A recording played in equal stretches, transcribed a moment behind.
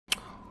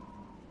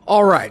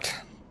All right,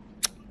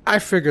 I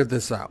figured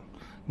this out.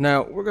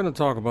 Now we're gonna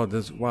talk about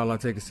this while I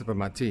take a sip of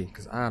my tea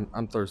because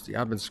I'm thirsty.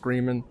 I've been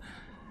screaming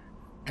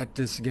at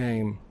this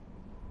game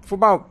for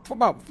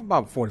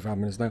about 45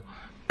 minutes now,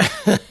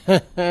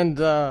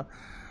 and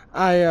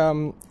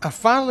I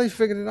finally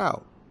figured it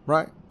out.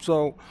 Right,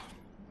 so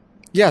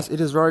yes,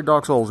 it is very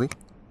Dark Soulsy.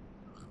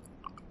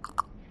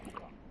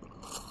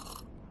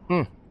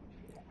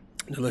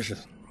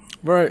 Delicious.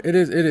 Very. It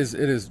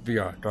is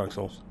VR Dark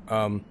Souls.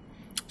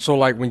 So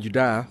like when you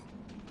die,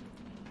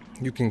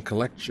 you can come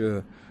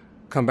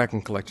back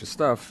and collect your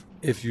stuff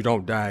if you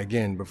don't die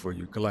again before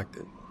you collect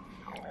it.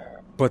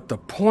 But the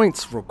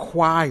points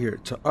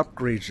required to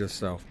upgrade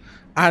yourself,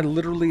 I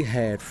literally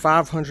had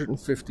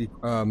 550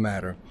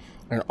 matter,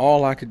 and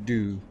all I could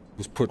do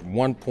was put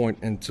 1 point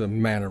into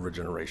mana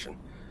regeneration.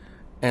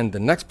 And the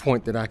next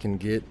point that I can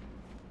get,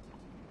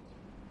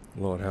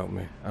 Lord help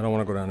me, I don't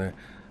want to go down there.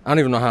 I don't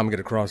even know how I'm going to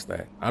get across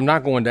that. I'm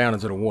not going down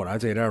into the water. I'll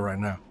tell you that right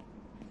now.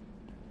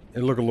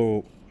 It look a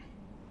little...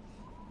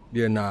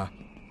 Yeah, nah.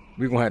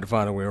 We're going to have to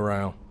find a way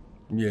around.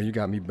 Yeah, you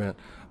got me bent.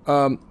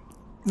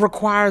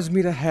 Requires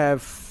me to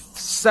have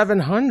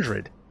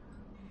 700.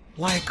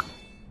 Like,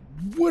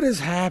 what is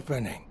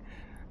happening?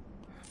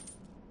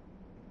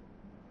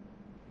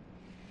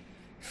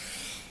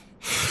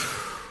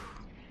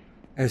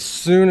 As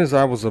soon as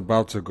I was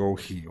about to go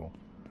heal.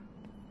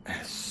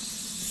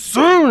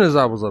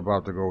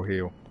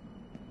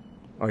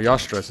 Oh, y'all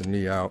stressing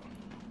me out.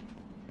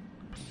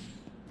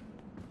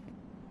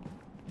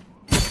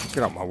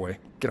 Get out my way.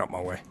 Get out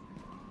my way.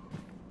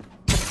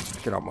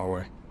 Get out my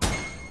way.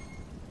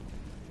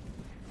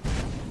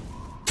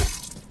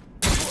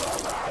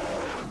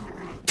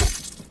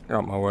 Get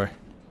out my way.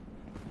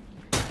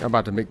 Y'all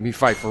about to make me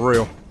fight for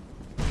real.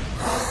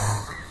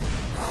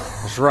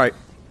 That's right.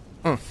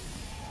 You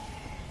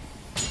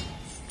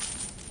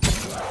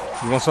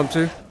want some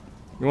too?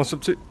 You want some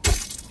too?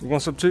 You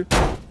want some too?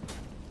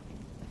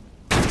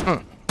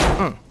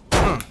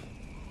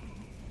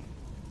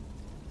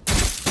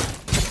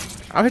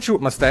 I'll hit you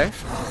with my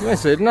staff. You ain't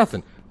said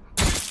nothing.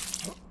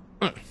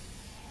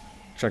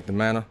 Check the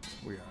mana.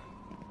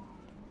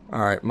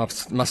 Alright, my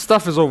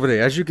stuff is over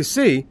there. As you can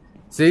see,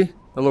 a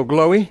little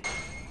glowy?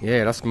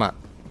 Yeah, that's my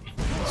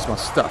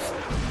stuff.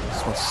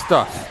 That's my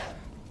stuff.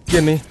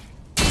 Give me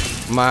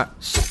my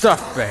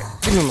stuff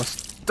back. Give me my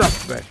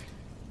stuff back.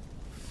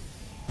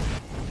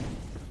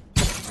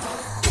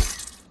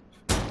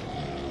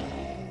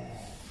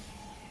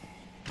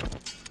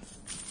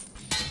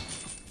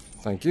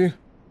 Thank you.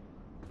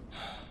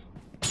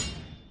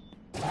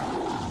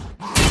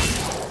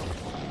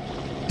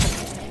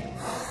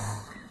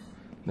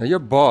 Now your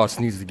boss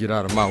needs to get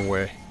out of my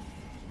way.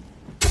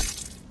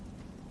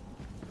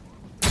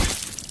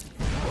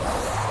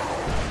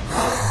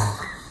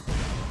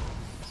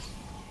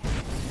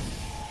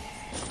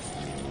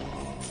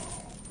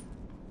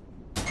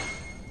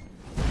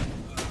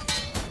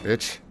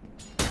 Bitch.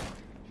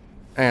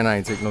 And I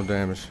ain't take no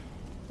damage.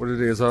 What it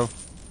is, ho?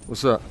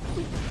 What's up?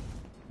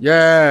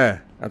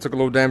 Yeah! I took a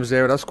little damage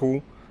there. That's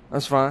cool.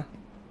 That's fine.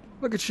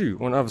 Look at you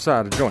on the other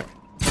side of the joint.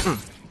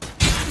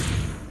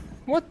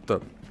 What the...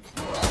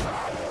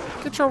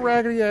 Get your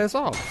raggedy ass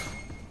off.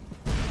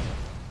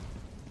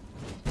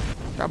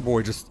 That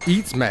boy just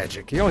eats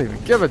magic. He don't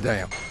even give a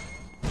damn.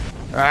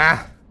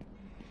 Ah.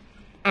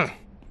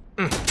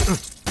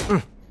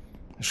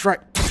 That's right.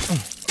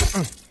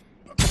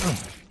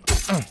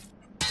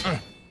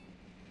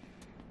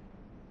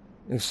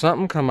 If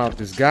something come out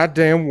this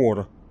goddamn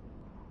water.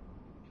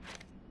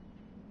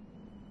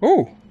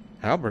 Ooh,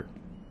 Albert.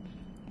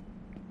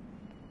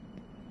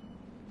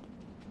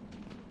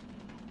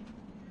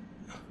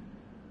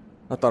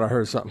 I thought I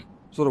heard something.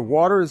 So the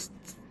water is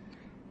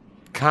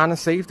kind of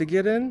safe to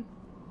get in?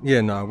 Yeah,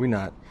 no, we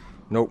not.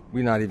 Nope,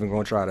 we not even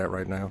going to try that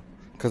right now.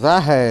 Because I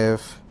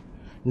have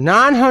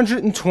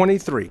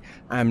 923.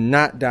 I'm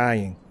not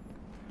dying.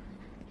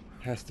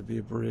 Has to be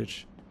a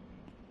bridge.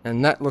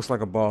 And that looks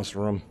like a boss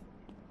room.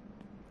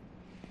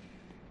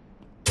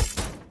 I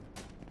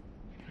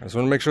just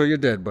want to make sure you're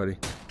dead, buddy.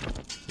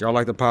 Y'all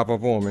like to pop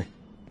up on me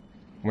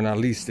when I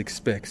least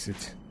expects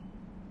it.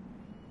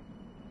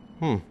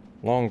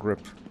 Long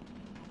grip.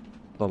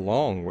 The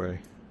long way.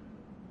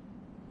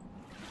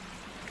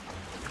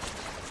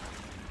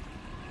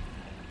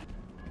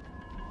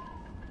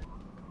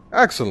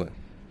 Excellent.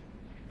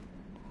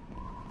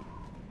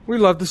 We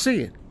love to see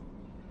it.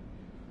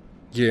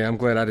 Yeah, I'm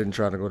glad I didn't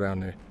try to go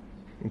down there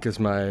and kiss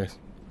my ass.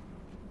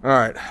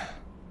 Alright.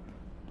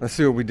 Let's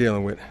see what we're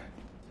dealing with.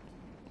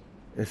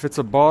 If it's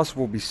a boss,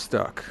 we'll be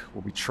stuck.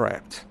 We'll be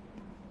trapped.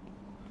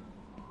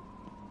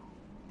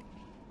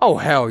 Oh,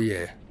 hell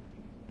yeah.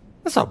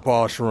 That's a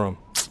boss room.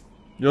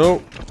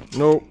 Nope.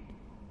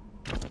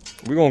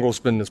 We're gonna go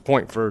spend this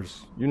point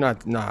first. You're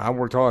not... Nah, I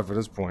worked hard for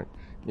this point.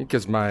 You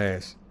kiss my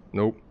ass.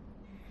 Nope.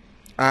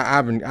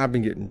 I've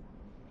been getting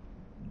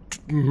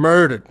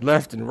murdered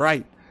left and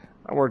right.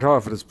 I worked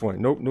hard for this point.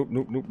 Nope.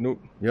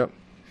 Yep.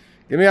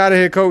 Get me out of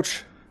here,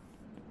 coach.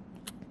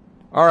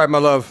 Alright, my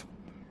love.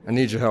 I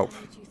need your help.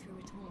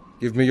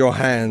 Give me your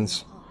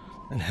hands.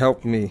 and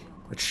help me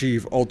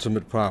achieve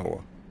ultimate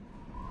power.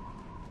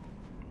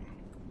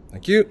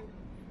 Thank you.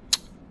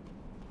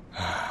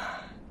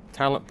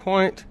 Talent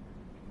point.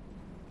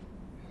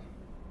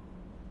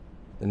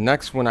 The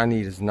next one I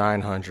need is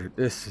 900.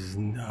 This is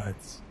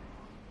nuts.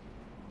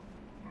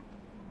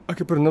 I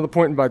could put another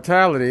point in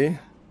vitality.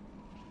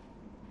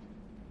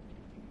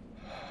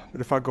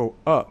 But if I go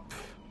up,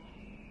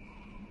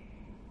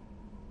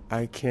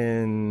 I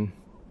can...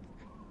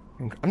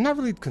 I'm not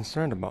really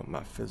concerned about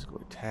my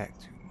physical attack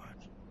too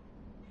much.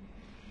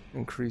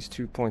 Increase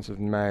 2 points of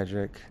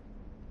magic.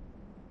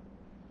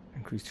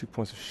 Increase 2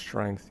 points of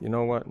strength. You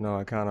know what?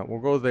 No, we'll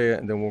go there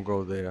and then we'll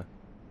go there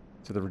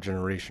to the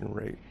regeneration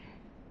rate.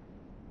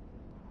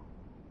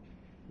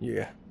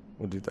 Yeah,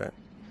 we'll do that.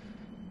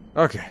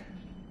 Okay.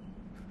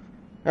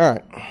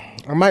 Alright.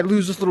 I might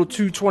lose this little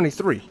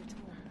 223.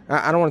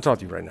 I don't want to talk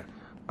to you right now.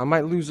 I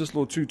might lose this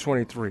little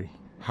 223.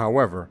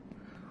 However,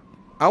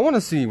 I want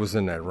to see what's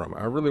in that room.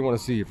 I really want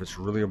to see if it's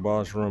really a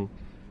boss room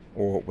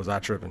or was I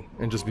tripping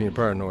and just being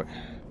paranoid.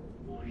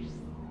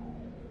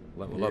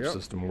 Level up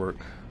system work.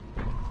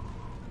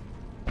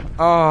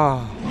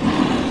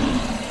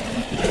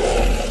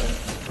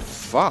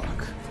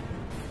 Fuck.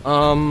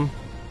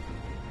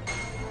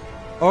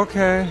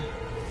 Okay.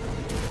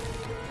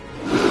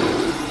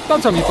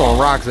 Don't tell me you're throwing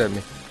rocks at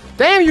me.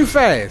 Damn, you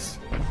fast.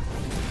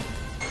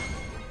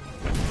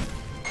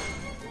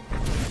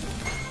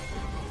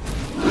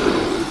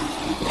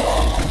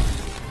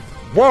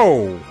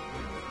 Whoa.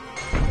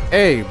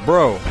 Hey,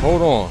 bro,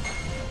 hold on.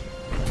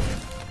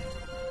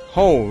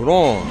 Hold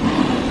on.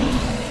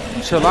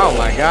 Chill out,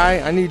 my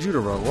guy. I need you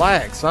to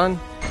relax, son.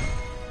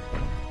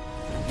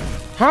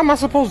 How am I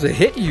supposed to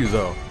hit you,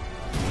 though?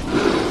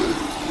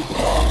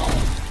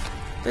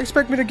 They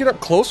expect me to get up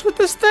close with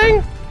this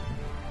thing?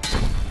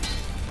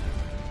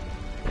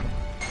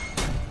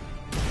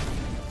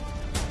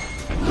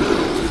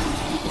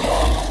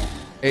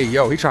 Hey,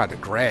 yo, he tried to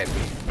grab me.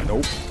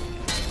 Nope.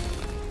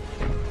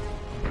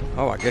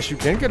 Oh, I guess you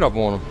can get up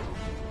on him.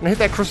 Can I hit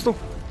that crystal?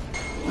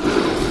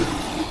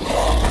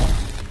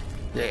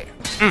 Yeah.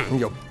 In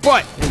your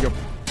butt! In your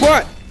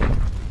butt!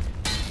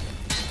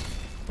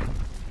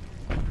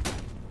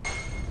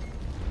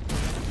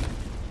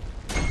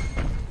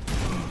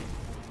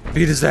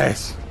 Beat his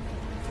ass.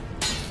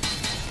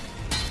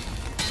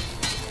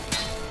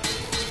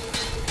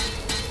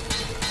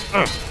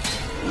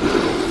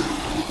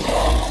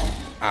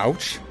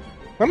 Ouch.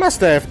 Where'd my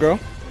staff go?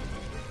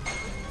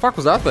 Fuck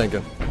was I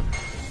thinking?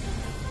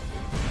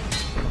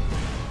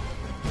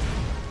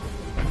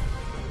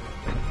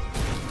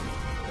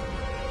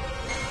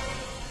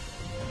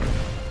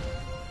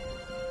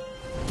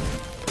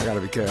 I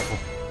gotta be careful.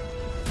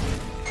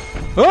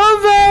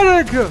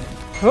 America!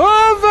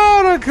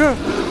 America!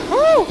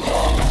 Woo!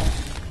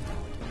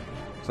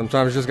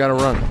 Sometimes you just gotta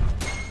run.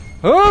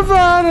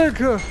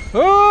 America!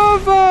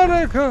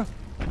 America!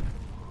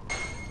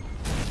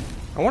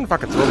 I wonder if I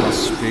could throw my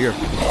spear.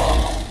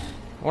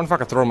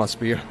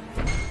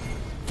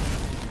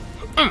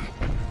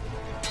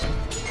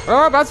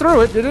 Oh, I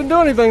threw it. It didn't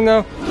do anything,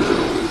 though.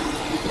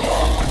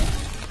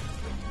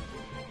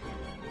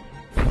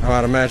 I'm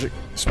out of magic.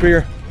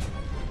 Spear.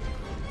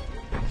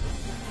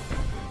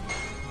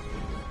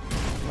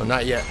 Oh,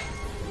 not yet.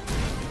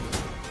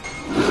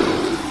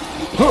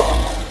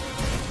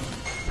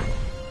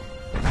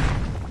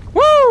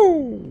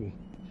 Woo!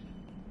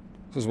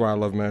 This is why I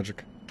love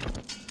magic.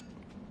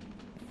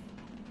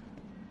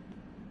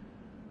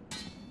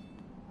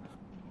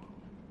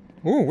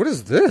 Ooh, what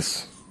is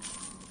this?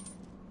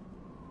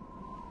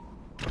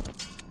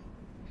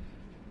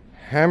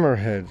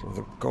 Hammerhead of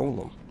the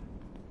Golem.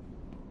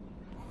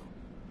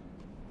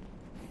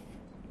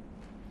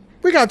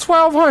 We got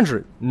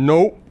 1,200.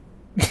 Nope.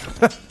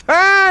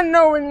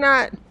 No, we're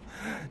not.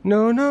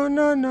 No, no,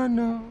 no, no,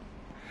 no.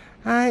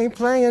 I ain't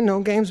playing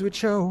no games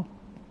with you.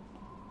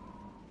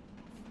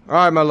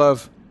 Alright, my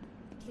love.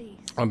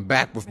 I'm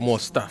back with more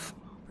stuff.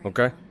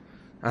 Okay?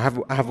 I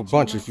have a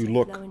bunch if you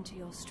look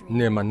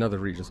near my nether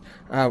regions.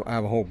 I have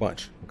a whole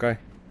bunch, okay?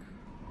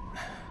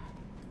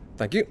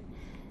 Thank you.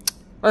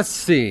 Let's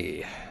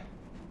see.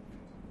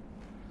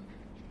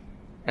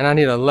 And I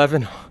need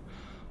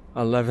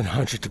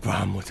 1,100 to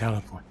buy more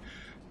talent point.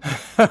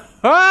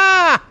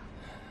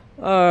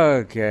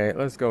 Okay,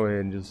 let's go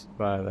ahead and just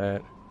buy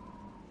that.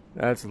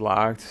 That's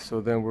locked.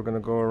 So then we're gonna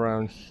go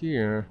around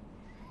here.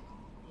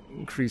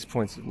 Increase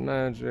points of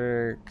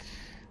magic.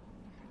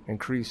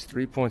 Increase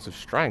 3 points of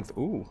strength.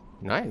 Ooh,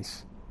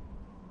 nice.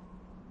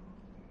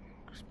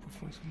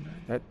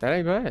 That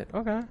ain't bad.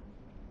 Okay.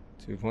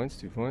 2 points,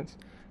 2 points.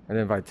 And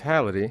then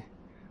vitality.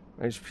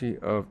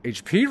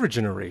 HP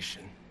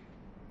regeneration.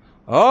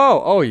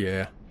 Oh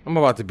yeah. I'm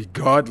about to be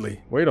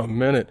godly. Wait a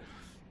minute.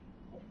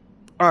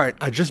 Alright,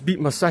 I just beat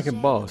my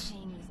second boss.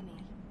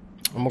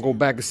 I'm gonna go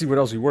back and see what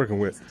else we're working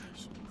with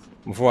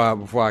before I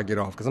get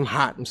off. Cause I'm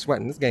hot, I'm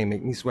sweating. This game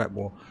make me sweat,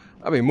 boy.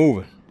 I be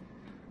moving.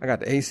 I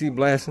got the AC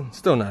blasting,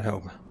 still not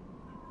helping.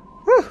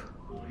 Whew.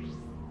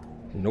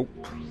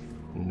 Nope.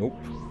 Nope.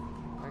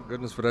 Thank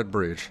goodness for that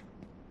bridge.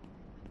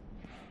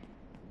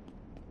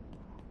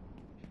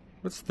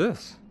 What's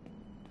this?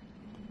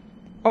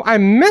 Oh, I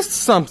missed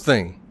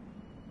something!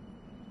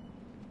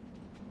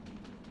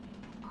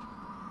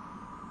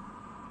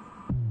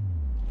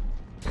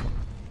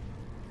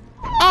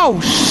 Oh,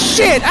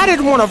 shit! I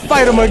didn't want to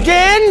fight him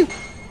again!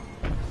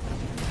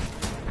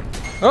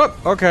 Oh,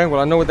 okay. Well,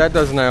 I know what that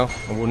does now.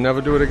 And we'll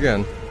never do it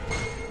again.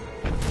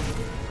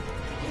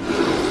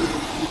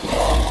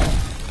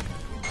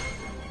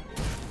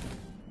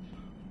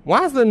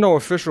 Why is there no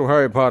official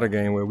Harry Potter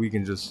game where we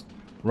can just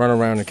run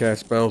around and cast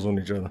spells on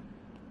each other?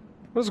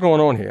 What's going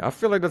on here? I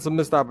feel like that's a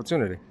missed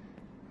opportunity.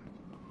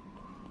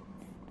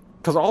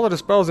 Because all of the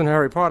spells in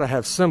Harry Potter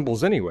have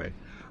symbols anyway.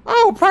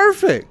 Oh,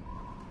 perfect!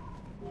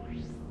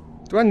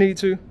 Do I need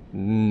to?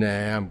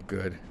 Nah, I'm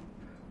good.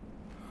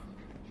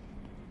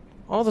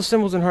 All the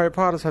symbols in Harry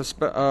Potter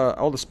have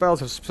all the spells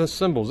have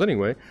symbols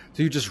anyway,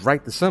 so you just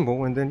write the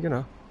symbol and then, you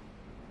know.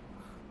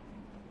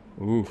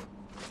 Ooh.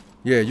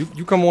 Yeah,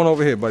 you come on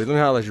over here, buddy. Let me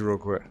holler at you real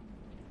quick.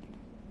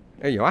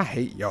 Hey, yo, I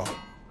hate y'all.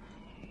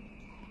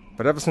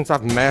 But ever since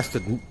I've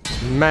mastered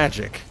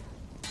magic,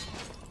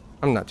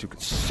 I'm not too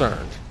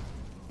concerned.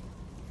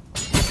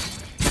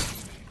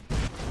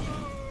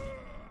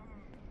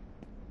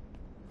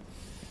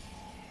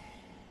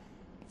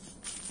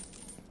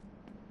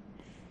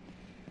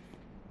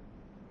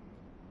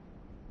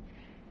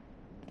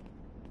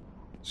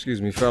 Excuse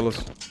me,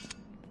 fellas.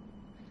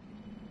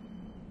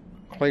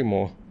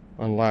 Claymore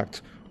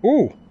unlocked.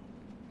 Ooh!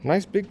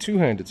 Nice big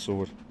two-handed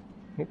sword.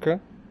 Okay.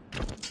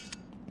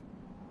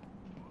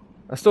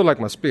 I still like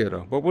my spear,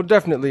 though. But we'll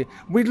definitely...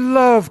 We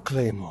love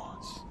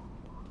claymores.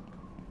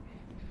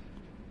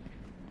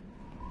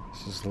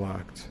 This is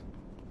locked.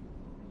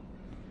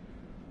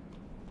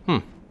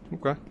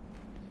 Okay.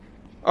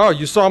 Oh,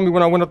 you saw me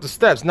when I went up the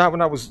steps, not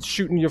when I was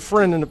shooting your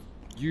friend in the...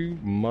 You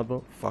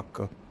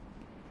motherfucker.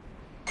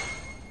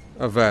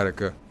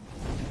 Avatica.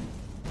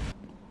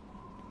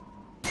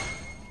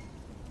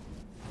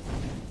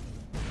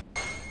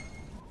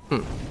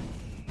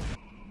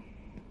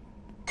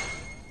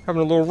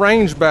 Having a little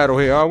range battle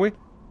here, are we?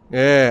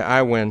 Yeah,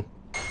 I win.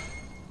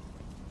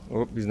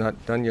 Oh, he's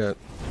not done yet.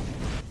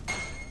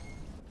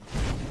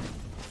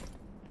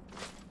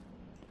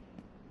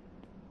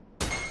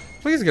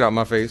 Please get out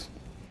my face.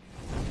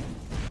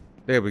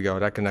 There we go,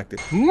 that connected.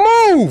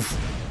 Move!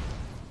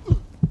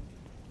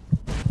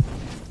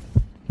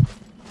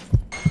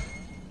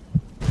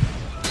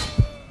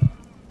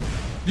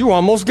 You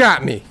almost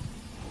got me.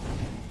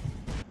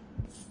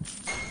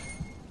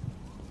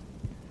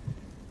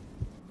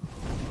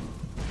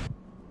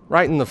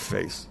 Right in the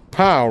face.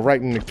 Pow,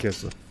 right in the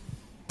kisser.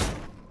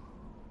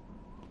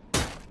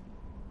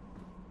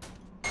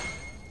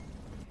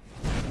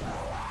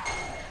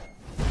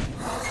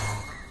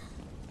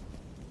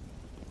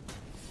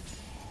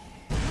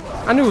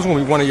 I knew it was gonna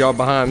be one of y'all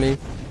behind me.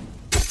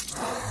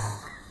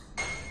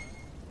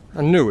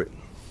 I knew it.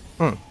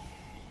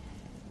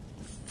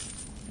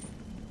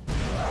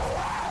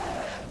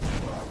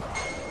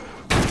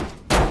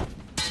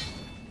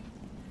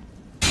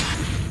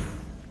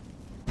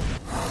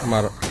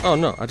 Oh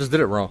no, I just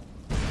did it wrong.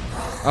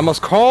 I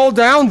must call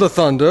down the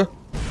thunder.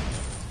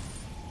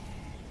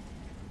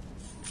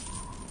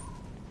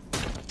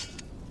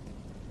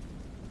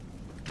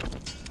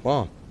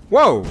 Wow.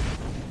 Whoa!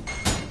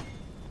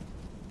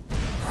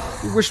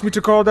 You wish me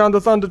to call down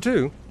the thunder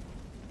too?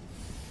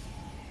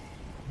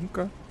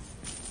 Okay.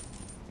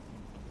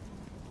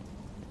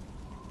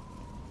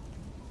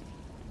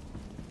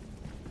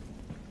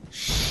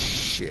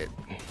 Shit.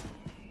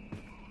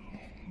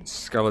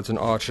 Skeleton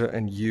Archer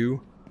and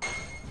you.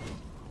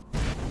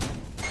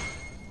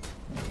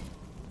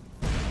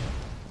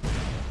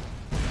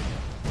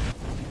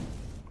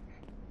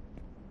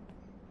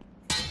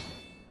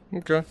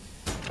 Okay.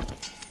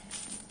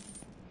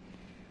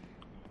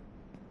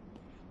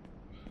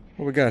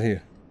 What we got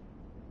here?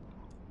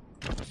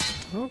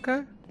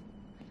 Okay.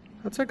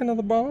 I'll take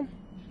another bomb.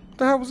 What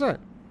the hell was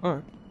that?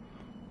 Alright.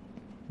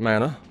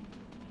 Mana.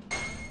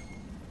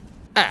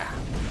 Ah!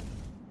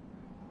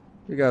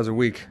 You guys are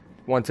weak.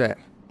 One tap.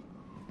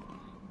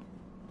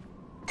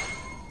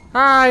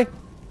 Hi!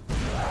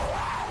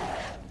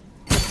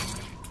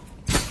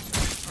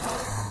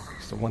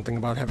 That's the one thing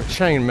about having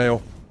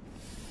chainmail.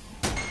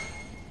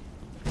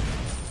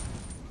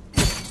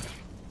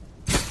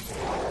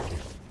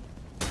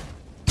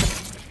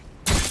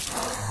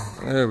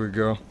 There we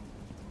go.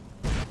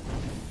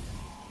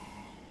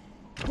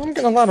 I'm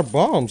getting a lot of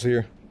bombs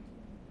here.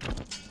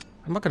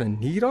 Am I gonna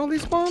need all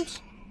these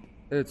bombs?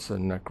 It's a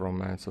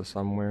necromancer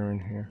somewhere in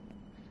here.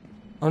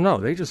 Oh no,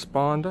 they just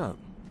spawned up.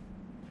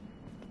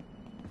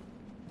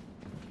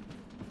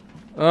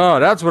 Oh,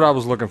 that's what I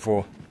was looking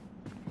for.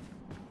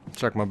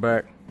 Check my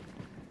back.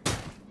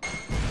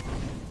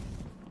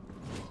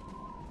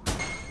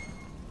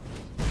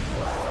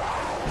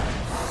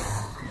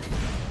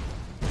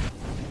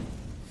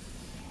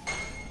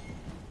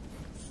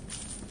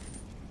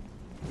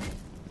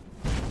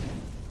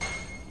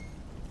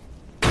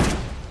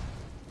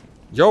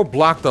 Yo,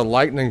 block the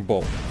lightning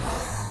bolt.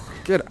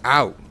 Get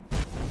out.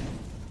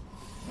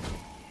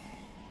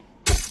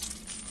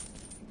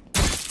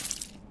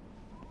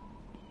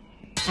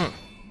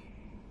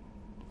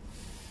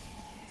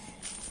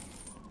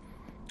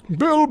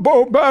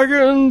 Bilbo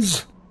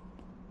Baggins!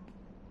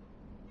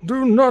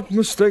 Do not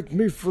mistake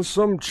me for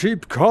some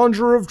cheap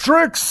conjurer of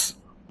tricks!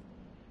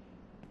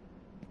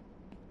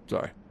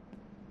 Sorry.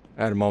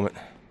 I had a moment.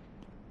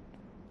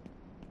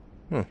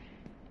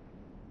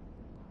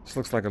 This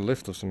looks like a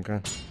lift of some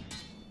kind.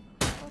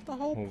 That's the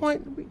whole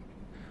point.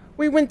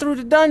 We went through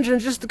the dungeon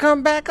just to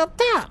come back up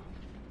top.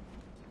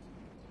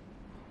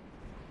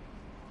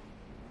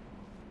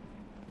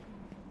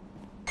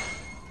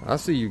 I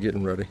see you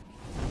getting ready.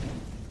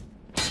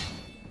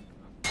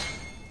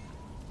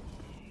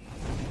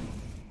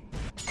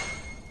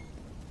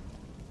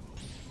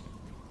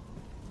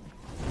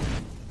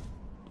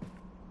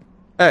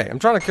 Hey, I'm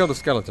trying to kill the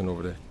skeleton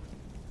over there.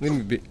 Leave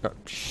me be. Oh,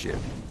 shit.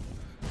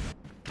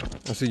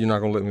 I see you're not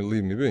gonna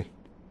leave me be.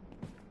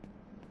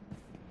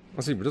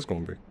 I see what this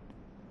gonna be.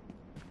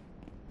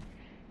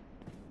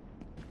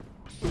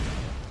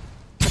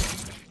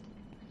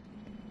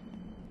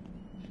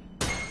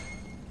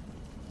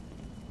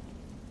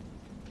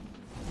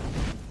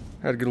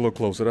 Had to get a little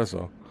closer, that's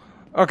all.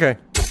 Okay,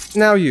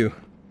 now you.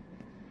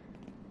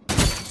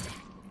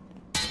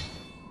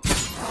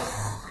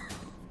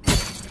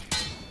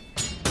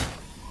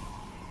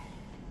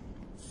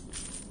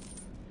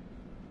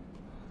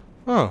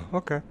 Oh,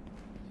 okay.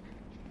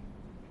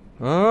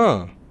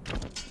 Oh,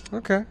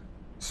 okay.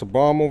 It's a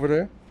bomb over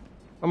there.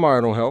 I'm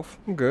alright on health.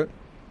 I'm good.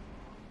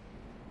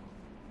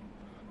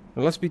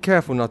 Now let's be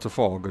careful not to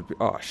fall. Good.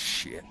 Oh,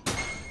 shit.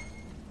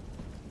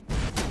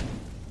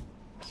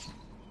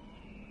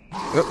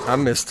 Oh, I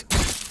missed.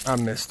 I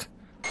missed.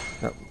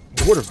 That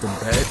would have been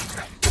bad.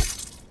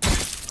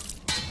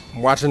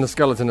 I'm watching the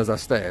skeleton as I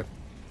stab.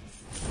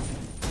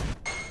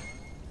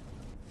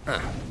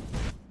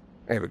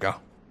 There we go.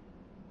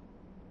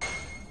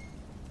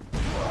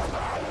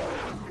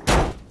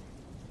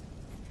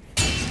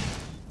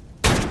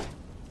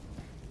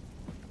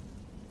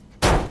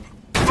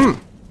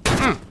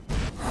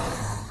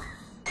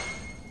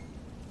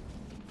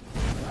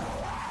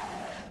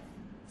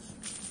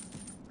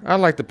 I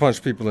like to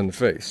punch people in the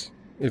face,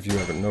 if you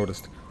haven't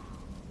noticed.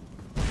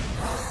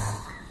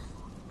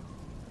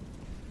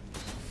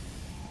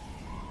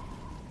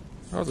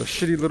 That was a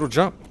shitty little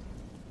jump.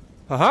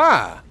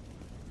 Haha!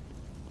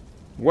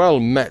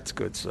 Well met,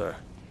 good sir.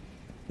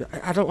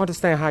 I don't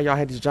understand how y'all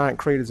had these giant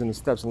craters in the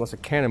steps unless a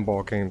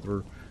cannonball came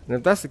through. And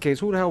if that's the case,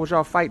 who the hell was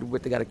y'all fighting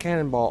with? They got a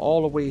cannonball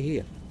all the way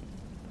here.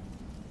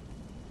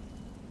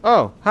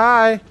 Oh,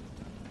 hi!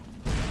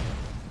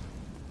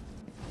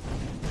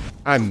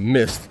 I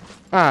missed.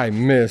 I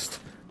missed.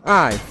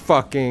 I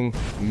fucking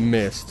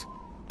missed.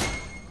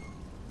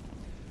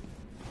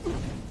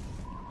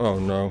 Oh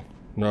no.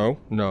 No,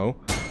 no,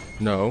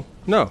 no,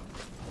 no.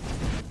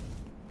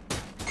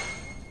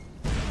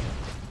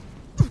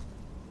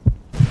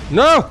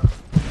 No!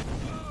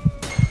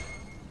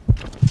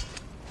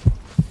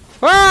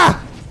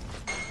 Ah!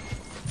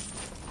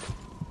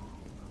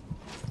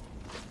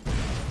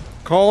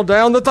 Call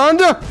down the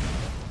thunder!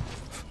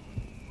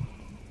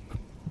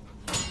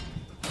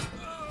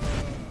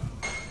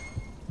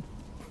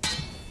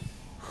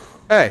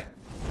 Hey,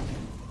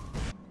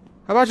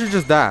 how about you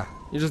just die?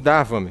 You just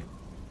die for me.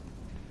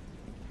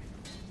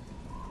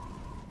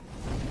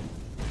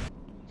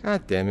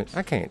 God damn it,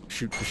 I can't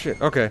shoot for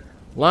shit. Okay,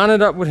 line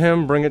it up with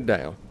him, bring it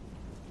down.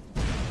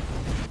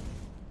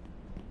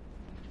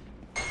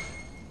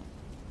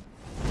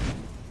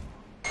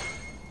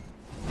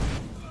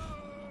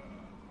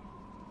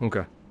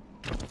 Okay,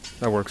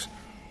 that works.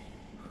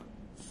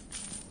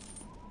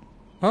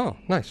 Oh,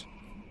 nice.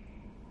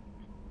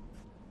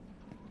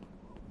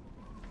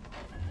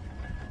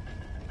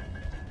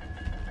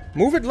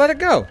 Move it, let it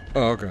go.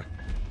 Oh, okay.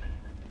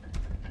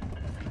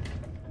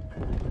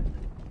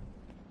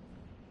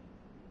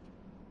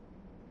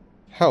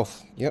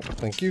 Health. Yep,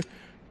 thank you.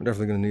 We're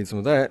definitely gonna need some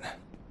of that.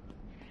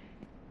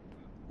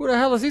 Who the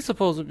hell is he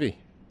supposed to be?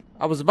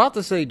 I was about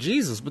to say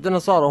Jesus, but then I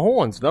saw the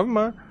horns. Never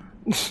mind.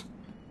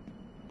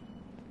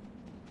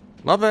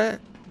 My bad.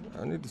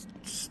 I need to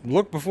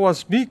look before I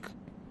speak.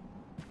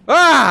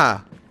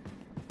 Ah!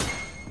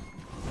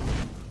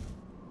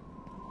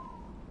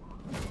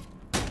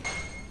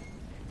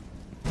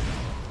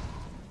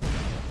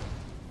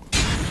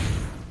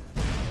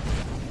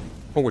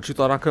 Oh, what, you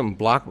thought I couldn't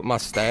block with my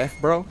staff,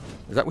 bro?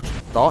 Is that what you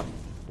thought?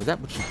 Is that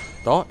what you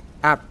thought?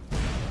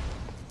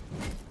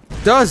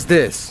 Does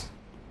this?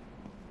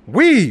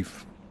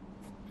 Weave!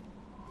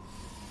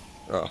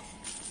 Oh.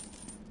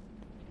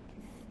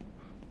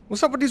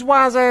 What's up with these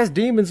wise-ass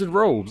demons in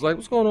robes? Like,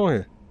 what's going on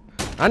here?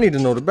 I need to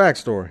know the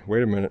backstory.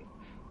 Wait a minute.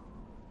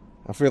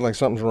 I feel like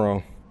something's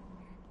wrong.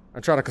 I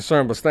try to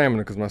conserve my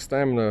stamina because my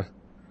stamina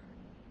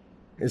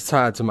is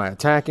tied to my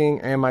attacking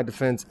and my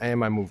defense and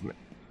my movement.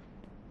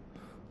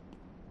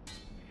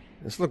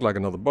 This looked like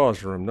another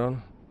boss room, don't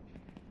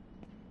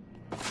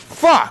it?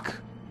 Fuck!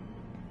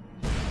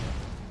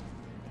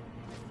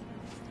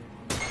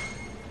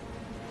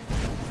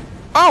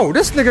 Oh,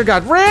 this nigga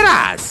got red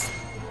eyes!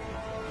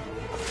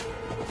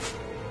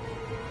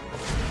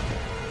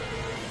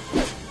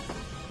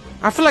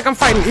 I feel like I'm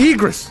fighting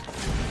Egress.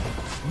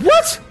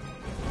 What?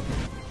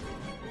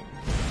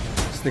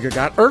 This nigga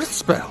got earth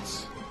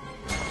spells.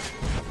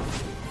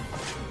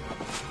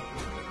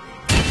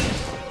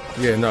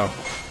 Yeah, no.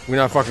 We're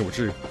not fucking with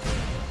you.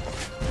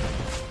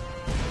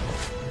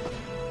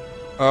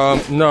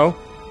 No.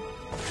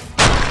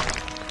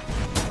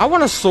 I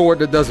want a sword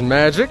that does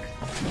magic.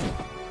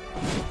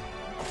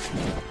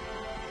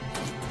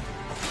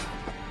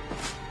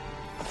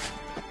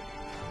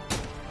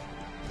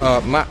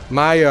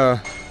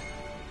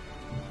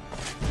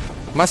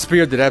 My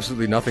spear did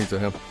absolutely nothing to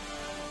him.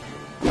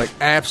 Like,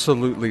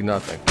 absolutely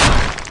nothing.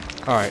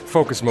 Alright,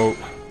 focus mode.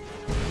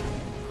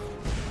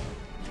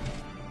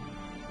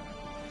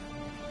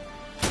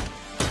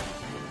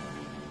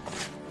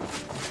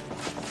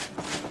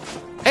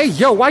 Hey,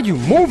 yo, why you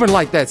moving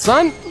like that,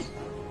 son?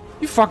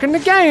 You fucking the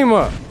game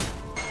up.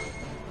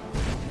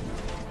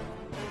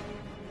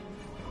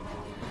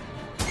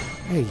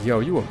 Hey, yo,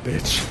 you a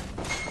bitch.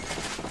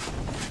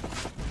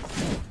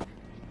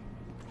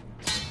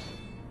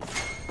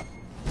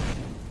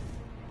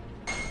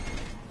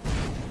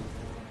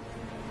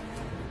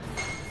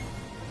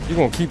 You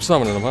gonna keep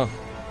summoning them, huh?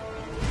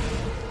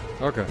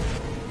 Okay.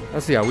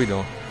 Let's see how we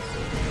doing.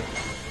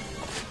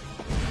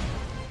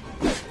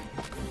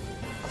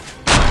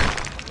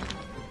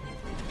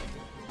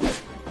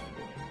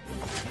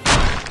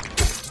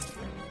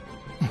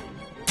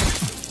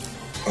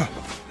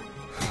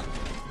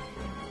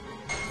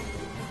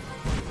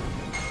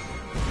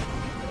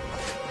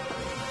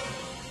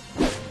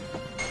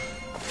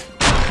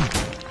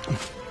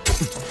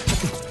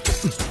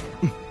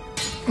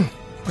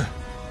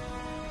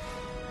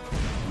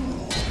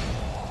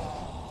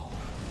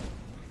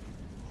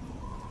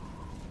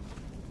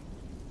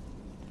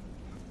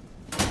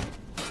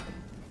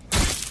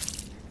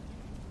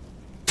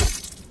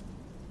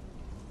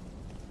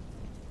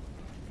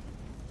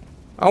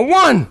 I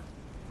won!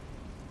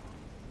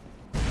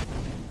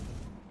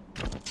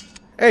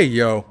 Hey,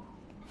 yo.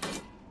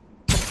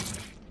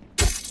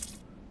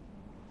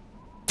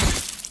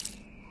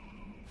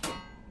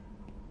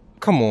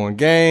 Come on,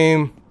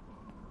 game.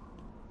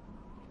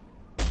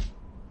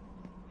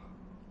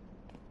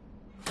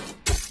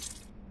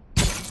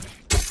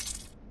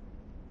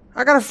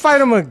 I gotta fight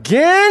him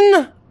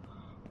again?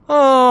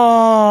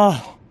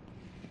 Oh.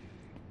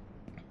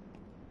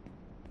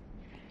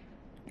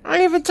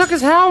 I even took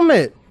his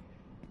helmet.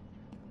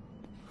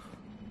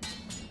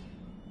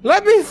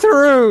 Let me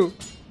through.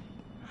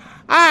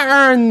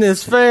 I earned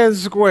this fair and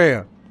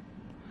square.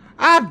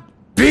 I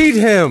beat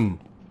him.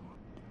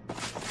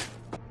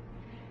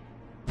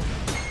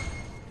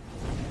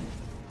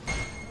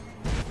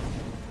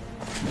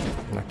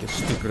 Knock your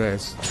stupid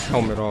ass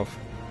helmet off.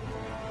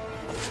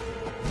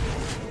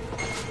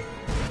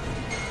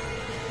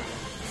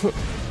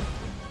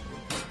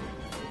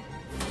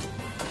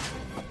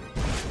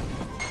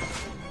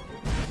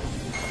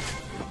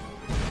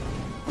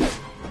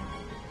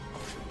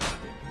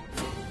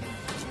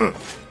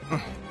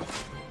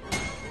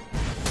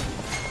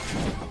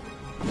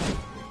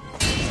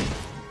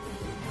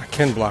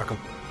 I can block him,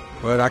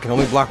 but I can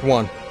only block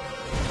one.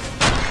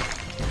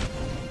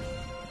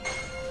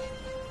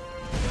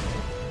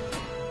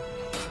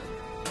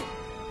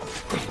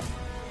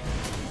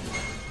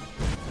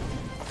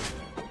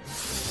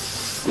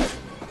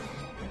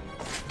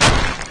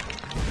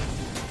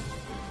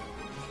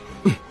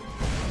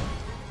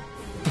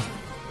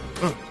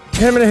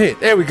 Hit him in the hit.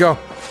 There we go.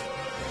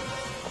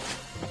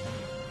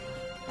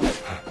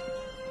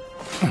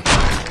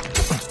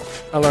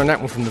 I learned that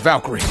one from the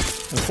Valkyrie.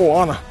 And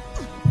For Honor.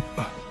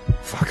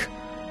 Fuck.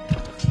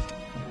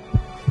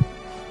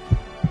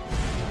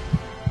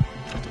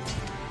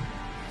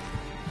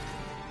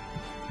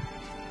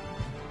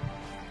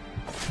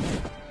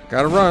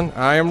 Gotta run.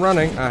 I am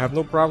running. I have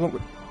no problem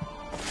with...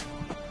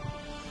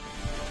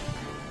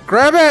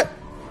 Grab it!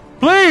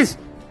 Please!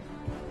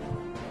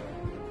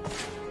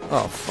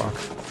 Oh, fuck.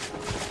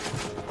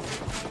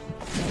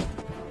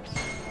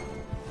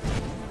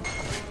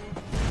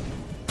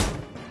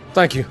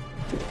 Thank you.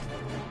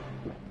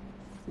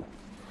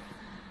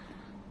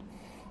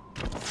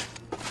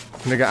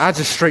 Nigga, I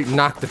just straight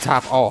knocked the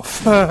top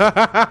off.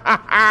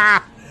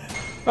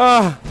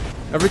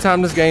 Every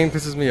time this game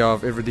pisses me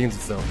off, it redeems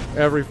itself.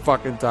 Every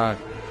fucking time.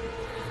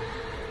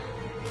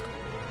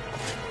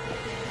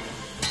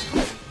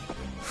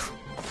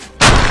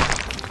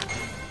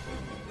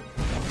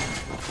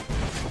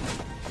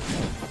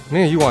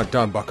 Man, you aren't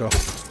done, bucko.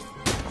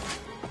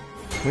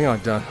 We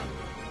aren't done.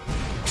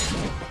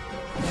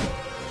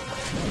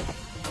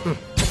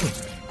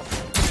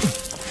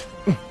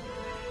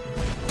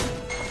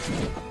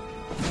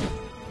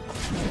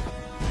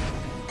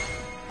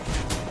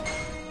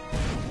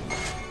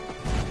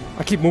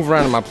 I keep moving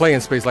around in my playing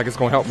space like it's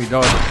gonna help me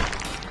dodge it.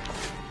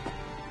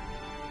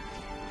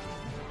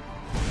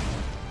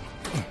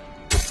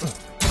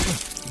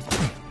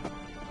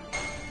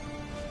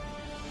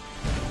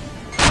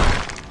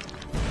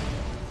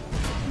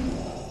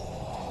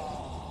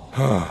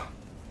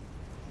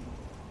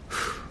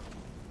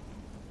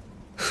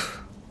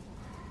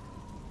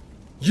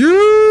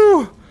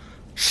 You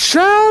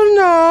shall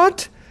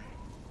not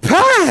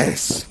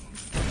pass!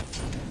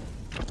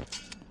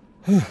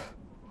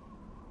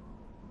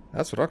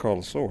 That's what I call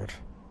a sword.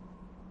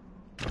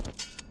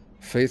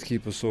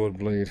 Faithkeeper sword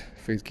blade.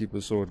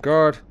 Faithkeeper sword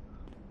guard.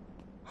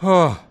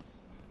 Oh,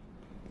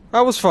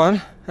 that was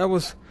fun. That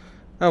was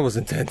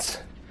intense.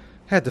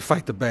 Had to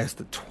fight the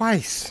bastard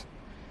twice.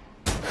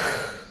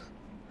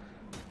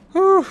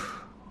 Whew.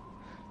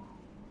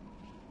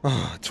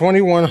 Oh,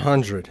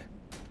 2100.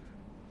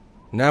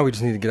 Now we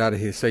just need to get out of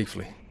here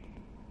safely.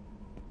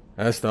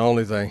 That's the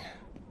only thing.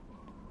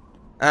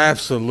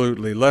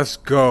 Absolutely. Let's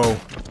go.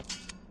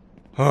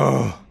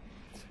 Oh.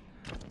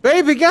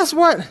 Baby, guess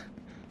what?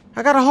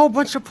 I got a whole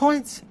bunch of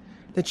points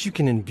that you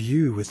can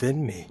imbue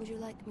within me. Would you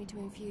like me to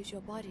infuse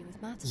your body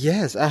with matter?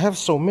 Yes, I have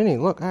so many.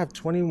 Look, I have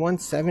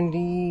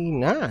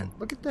 2179.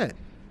 Look at that.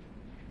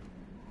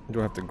 Do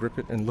I have to grip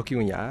it and look you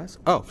in your eyes?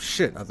 Oh,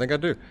 shit. I think I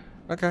do.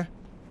 Okay.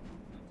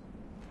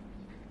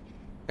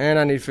 And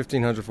I need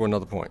 1500 for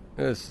another point.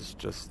 This is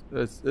just,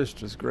 it's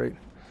just great.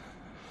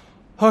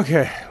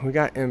 Okay, we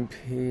got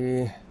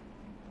MP.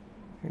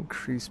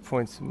 Increase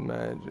points of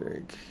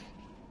magic.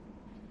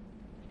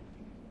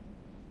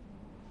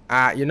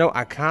 You know,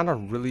 I kind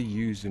of really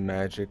use the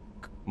magic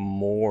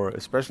more,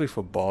 especially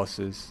for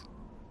bosses.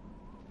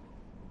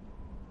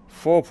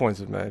 4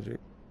 points of magic.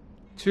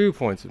 2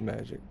 points of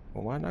magic.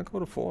 Well, why not go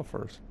to 4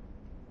 first?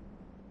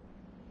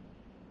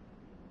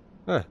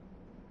 Huh.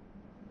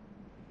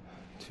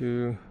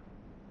 2.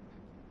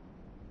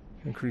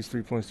 Increase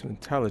 3 points to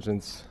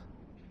intelligence.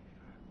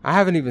 I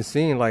haven't even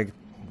seen, like,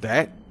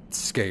 that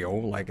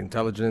scale, like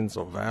intelligence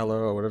or valor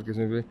or whatever it gives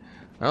me to be.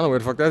 I don't know where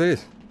the fuck that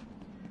is.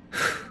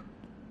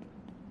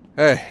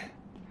 Hey,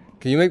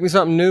 can you make me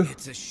something new?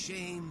 It's a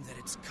shame that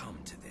it's come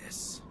to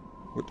this.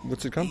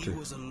 What's it come to? He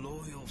was a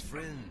loyal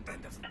friend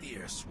and a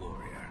fierce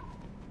warrior.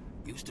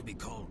 Used to be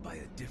called by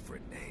a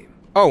different name.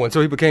 Oh, and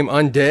so he became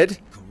undead?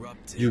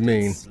 Corrupted, You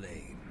mean? and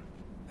slain.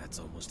 That's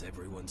almost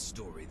everyone's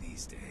story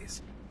these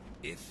days.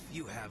 If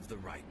you have the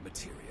right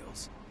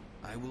materials,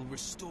 I will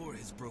restore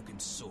his broken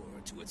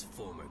sword to its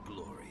former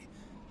glory,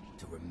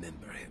 to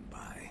remember him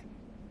by.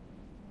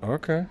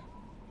 Okay.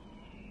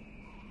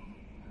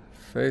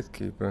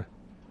 Faithkeeper.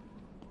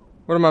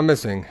 What am I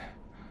missing?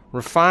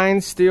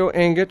 Refined steel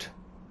ingot.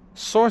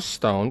 Source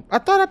stone. I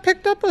thought I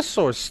picked up a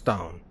source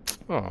stone.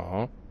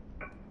 Oh.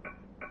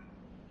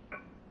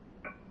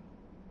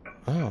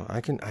 Oh, I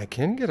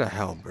can get a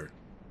halberd.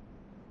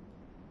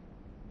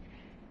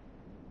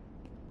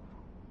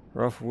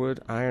 Rough wood,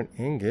 iron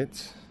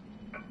ingot.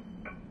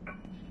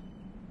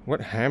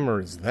 What hammer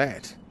is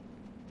that?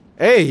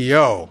 Hey,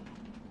 yo!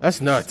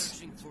 That's nuts.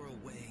 Searching for a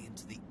way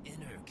into the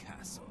inner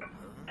castle, huh?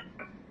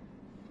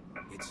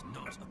 It's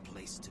not a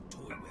place to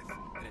toy with,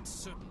 and it's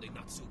certainly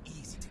not so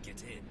easy to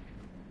get in.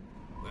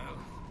 Well,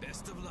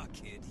 best of luck,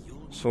 kid. You'll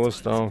need Source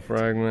to stone find it.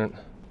 fragment.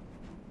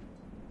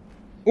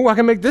 Ooh, I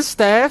can make this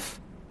staff.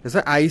 Is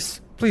that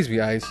ice? Please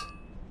be ice.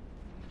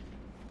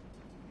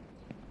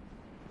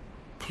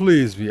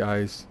 Please be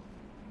ice.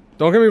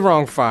 Don't get me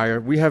wrong, Fire.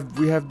 We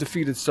have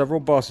defeated several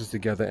bosses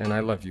together, and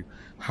I love you.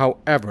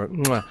 However,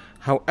 we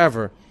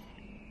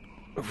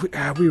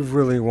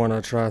really want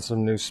to try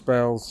some new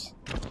spells.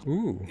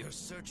 Ooh. You're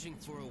searching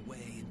for a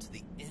way into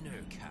the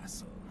inner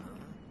castle, huh?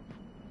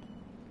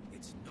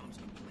 It's not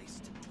a place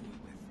to toy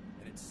with,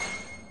 and it's...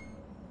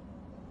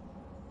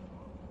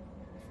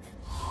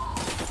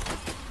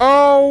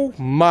 Oh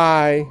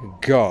my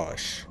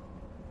gosh.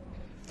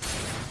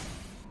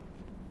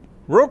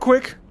 Real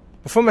quick,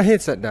 before my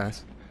headset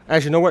dies.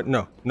 Actually, you know what?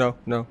 No. We're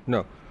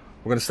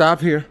going to stop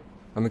here.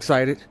 I'm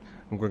excited.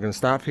 And we're going to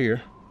stop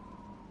here.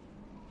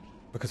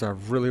 Because I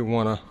really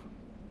want to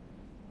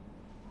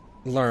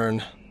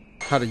learn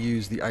how to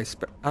use the ice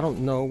spell. I don't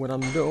know what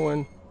I'm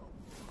doing.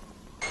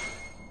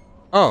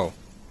 Oh.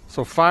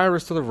 So fire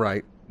is to the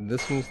right.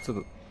 This one's to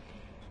the...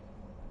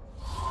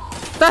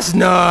 That's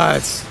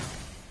nuts!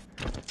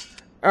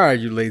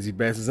 Alright, you lazy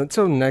bastards.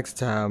 Until next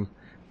time,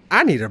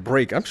 I need a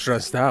break. I'm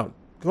stressed out.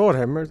 Lord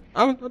have mercy.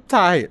 I'm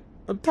tired.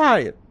 I'm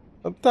tired.